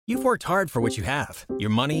You've worked hard for what you have. Your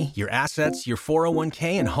money, your assets, your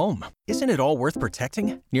 401k, and home. Isn't it all worth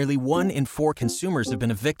protecting? Nearly 1 in 4 consumers have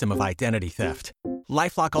been a victim of identity theft.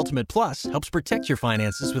 LifeLock Ultimate Plus helps protect your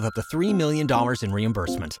finances with up to $3 million in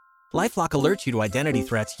reimbursement. LifeLock alerts you to identity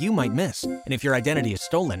threats you might miss. And if your identity is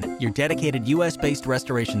stolen, your dedicated U.S.-based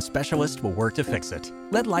restoration specialist will work to fix it.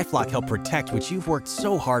 Let LifeLock help protect what you've worked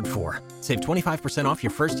so hard for. Save 25% off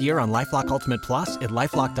your first year on LifeLock Ultimate Plus at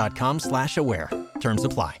LifeLock.com/aware. Terms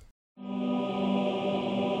apply. Good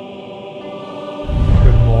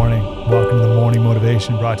morning. Welcome to the Morning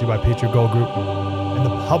Motivation, brought to you by Patriot Gold Group and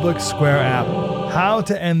the Public Square app. How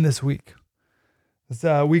to end this week. It's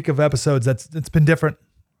a week of episodes it's been different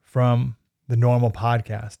from the normal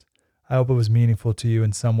podcast. I hope it was meaningful to you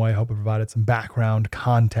in some way. I hope it provided some background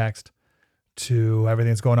context to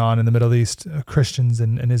everything that's going on in the Middle East, Christians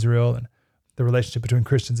and Israel, and the relationship between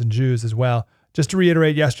Christians and Jews as well. Just to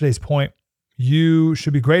reiterate yesterday's point, you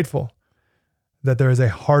should be grateful that there is a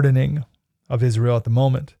hardening of Israel at the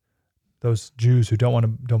moment. Those Jews who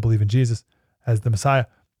don't believe in Jesus as the Messiah.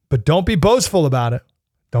 But don't be boastful about it.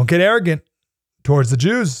 Don't get arrogant towards the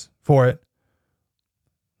Jews for it.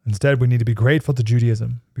 Instead, we need to be grateful to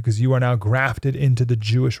Judaism because you are now grafted into the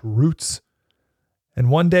Jewish roots. And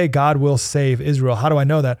one day God will save Israel. How do I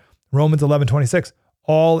know that? Romans 11:26.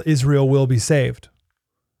 All Israel will be saved.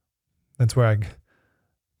 That's where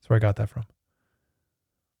I got that from.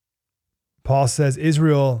 Paul says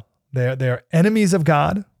Israel, they are enemies of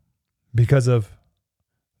God because of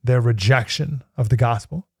their rejection of the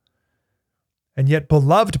gospel, and yet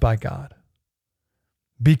beloved by God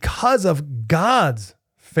because of God's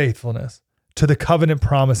faithfulness to the covenant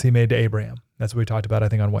promise he made to Abraham. That's what we talked about, I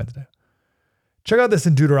think, on Wednesday. Check out this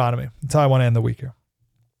in Deuteronomy. That's how I want to end the week here.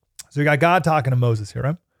 So we got God talking to Moses here,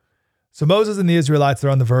 right? So Moses and the Israelites, they're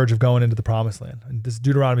on the verge of going into the promised land. And this is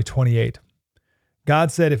Deuteronomy 28.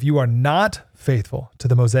 God said, if you are not faithful to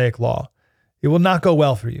the Mosaic law, it will not go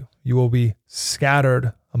well for you. You will be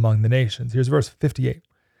scattered among the nations. Here's verse 58.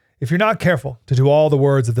 If you're not careful to do all the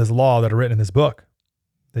words of this law that are written in this book,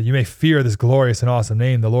 that you may fear this glorious and awesome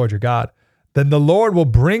name, the Lord your God, then the Lord will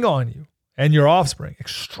bring on you and your offspring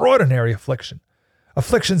extraordinary affliction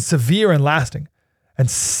severe and lasting, and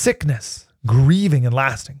sickness grieving and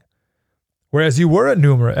lasting. Whereas you were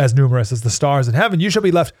as numerous as the stars in heaven, you shall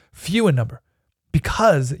be left few in number,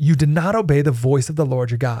 because you did not obey the voice of the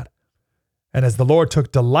Lord your God. And as the Lord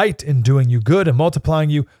took delight in doing you good and multiplying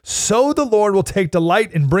you, so the Lord will take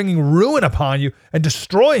delight in bringing ruin upon you and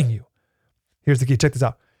destroying you. Here's the key. Check this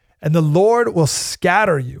out. And the Lord will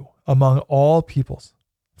scatter you among all peoples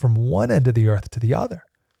from one end of the earth to the other.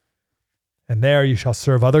 And there you shall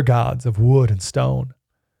serve other gods of wood and stone,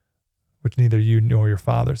 which neither you nor your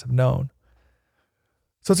fathers have known.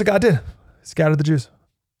 So that's what God did. He scattered the Jews.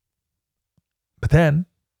 But then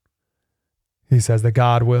he says that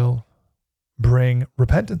God will bring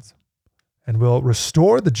repentance and will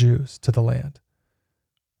restore the Jews to the land.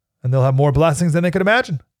 And they'll have more blessings than they could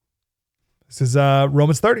imagine. This is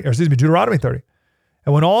Deuteronomy 30.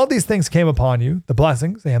 And when all these things came upon you, the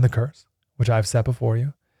blessings and the curse, which I have set before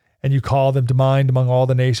you, and you call them to mind among all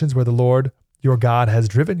the nations where the Lord your God has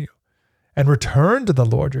driven you, and return to the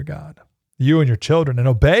Lord your God, you and your children, and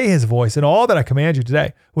obey his voice in all that I command you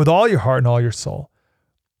today, with all your heart and all your soul,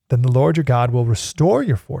 then the Lord your God will restore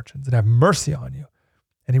your fortunes and have mercy on you.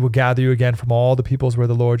 And he will gather you again from all the peoples where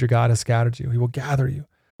the Lord your God has scattered you. He will gather you.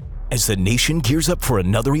 As the nation gears up for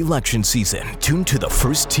another election season, tune to the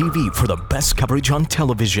First TV for the best coverage on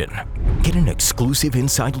television. Get an exclusive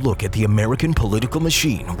inside look at the American political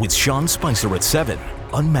machine with Sean Spicer at 7.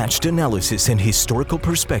 Unmatched analysis and historical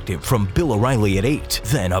perspective from Bill O'Reilly at 8.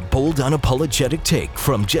 Then a bold, unapologetic take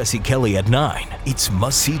from Jesse Kelly at 9. It's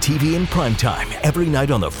must-see TV in primetime every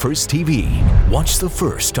night on the First TV. Watch The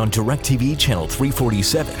First on DirecTV Channel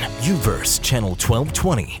 347, UVerse Channel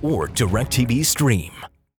 1220, or DirecTV Stream.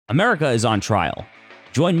 America is on trial.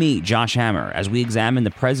 Join me, Josh Hammer, as we examine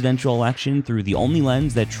the presidential election through the only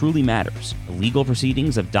lens that truly matters, the legal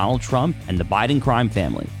proceedings of Donald Trump and the Biden crime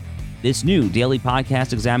family. This new daily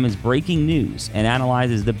podcast examines breaking news and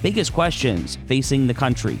analyzes the biggest questions facing the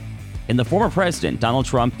country. Can the former president, Donald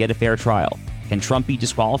Trump, get a fair trial? Can Trump be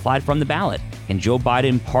disqualified from the ballot? Can Joe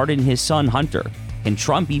Biden pardon his son, Hunter? Can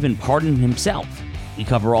Trump even pardon himself? We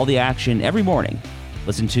cover all the action every morning.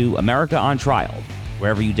 Listen to America on Trial,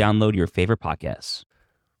 wherever you download your favorite podcasts.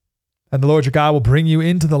 And the Lord your God will bring you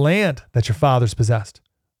into the land that your fathers possessed,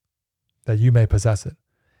 that you may possess it.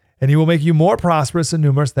 And he will make you more prosperous and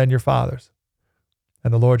numerous than your fathers.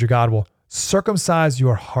 And the Lord your God will circumcise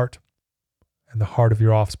your heart and the heart of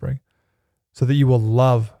your offspring, so that you will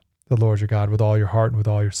love the Lord your God with all your heart and with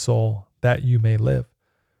all your soul, that you may live.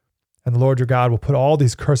 And the Lord your God will put all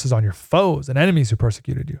these curses on your foes and enemies who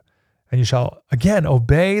persecuted you. And you shall again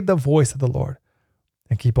obey the voice of the Lord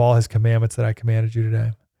and keep all his commandments that I commanded you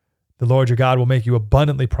today. The Lord your God will make you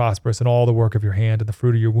abundantly prosperous in all the work of your hand, and the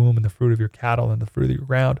fruit of your womb, and the fruit of your cattle, and the fruit of your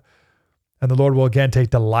ground. And the Lord will again take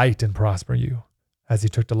delight in prospering you, as he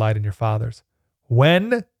took delight in your fathers,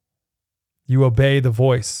 when you obey the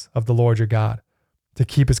voice of the Lord your God, to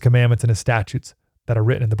keep his commandments and his statutes that are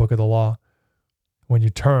written in the book of the law, when you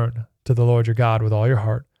turn to the Lord your God with all your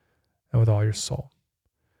heart and with all your soul.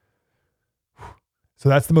 So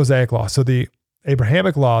that's the Mosaic law. So the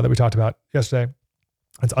Abrahamic law that we talked about yesterday,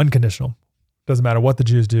 it's unconditional. Doesn't matter what the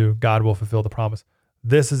Jews do, God will fulfill the promise.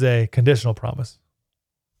 This is a conditional promise.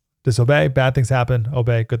 Disobey, bad things happen.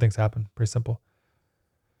 Obey, good things happen. Pretty simple.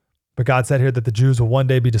 But God said here that the Jews will one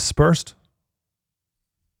day be dispersed,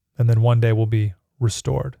 and then one day will be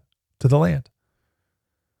restored to the land.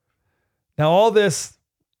 Now all this,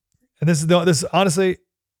 and this is honestly,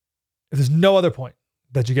 if there's no other point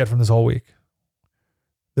that you get from this whole week,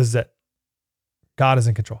 this is it. God is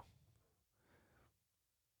in control.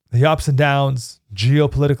 The ups and downs,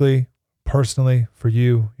 geopolitically, personally, for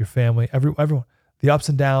you, your family, everyone, the ups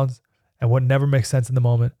and downs and what never makes sense in the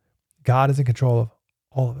moment, God is in control of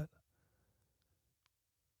all of it.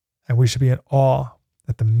 And we should be in awe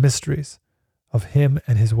at the mysteries of him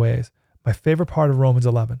and his ways. My favorite part of Romans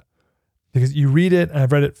 11, because you read it, and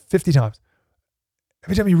I've read it 50 times.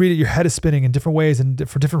 Every time you read it, your head is spinning in different ways and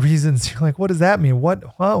for different reasons. You're like, what does that mean? What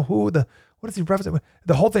does he reference?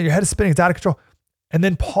 The whole thing, your head is spinning, it's out of control. And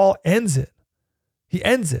then Paul ends it. He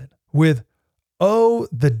ends it with, oh,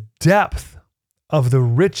 the depth of the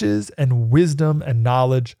riches and wisdom and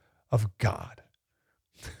knowledge of God.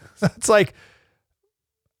 It's like,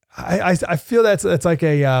 I feel that's like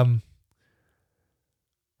a, I'm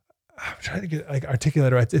trying to get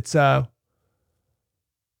articulate it right. It's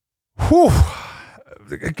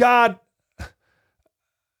God,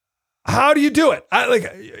 how do you do it?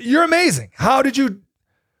 You're amazing. How did you?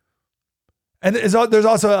 And there's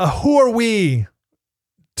also a who are we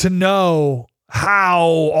to know how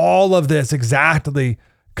all of this exactly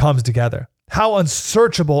comes together? How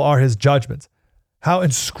unsearchable are his judgments? How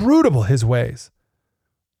inscrutable his ways?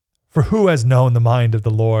 For who has known the mind of the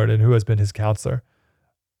Lord, and who has been his counselor?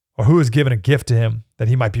 Or who has given a gift to him that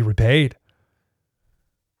he might be repaid?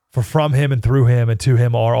 For from him and through him and to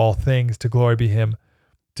him are all things, to glory be him.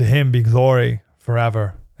 To him be glory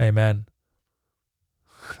forever. Amen.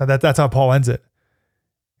 That's how Paul ends it.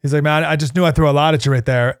 He's like, man, I just knew I threw a lot at you right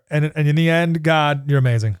there. And in the end, God, you're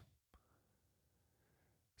amazing.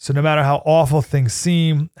 So no matter how awful things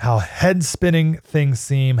seem, how head-spinning things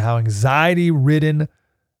seem, how anxiety-ridden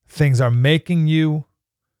things are making you,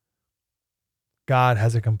 God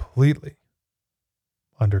has it completely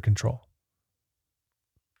under control.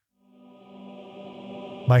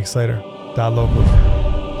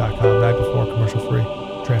 MikeSlater.locals.com. Night before commercial free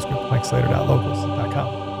transcript.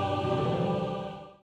 MikeSlater.locals.com.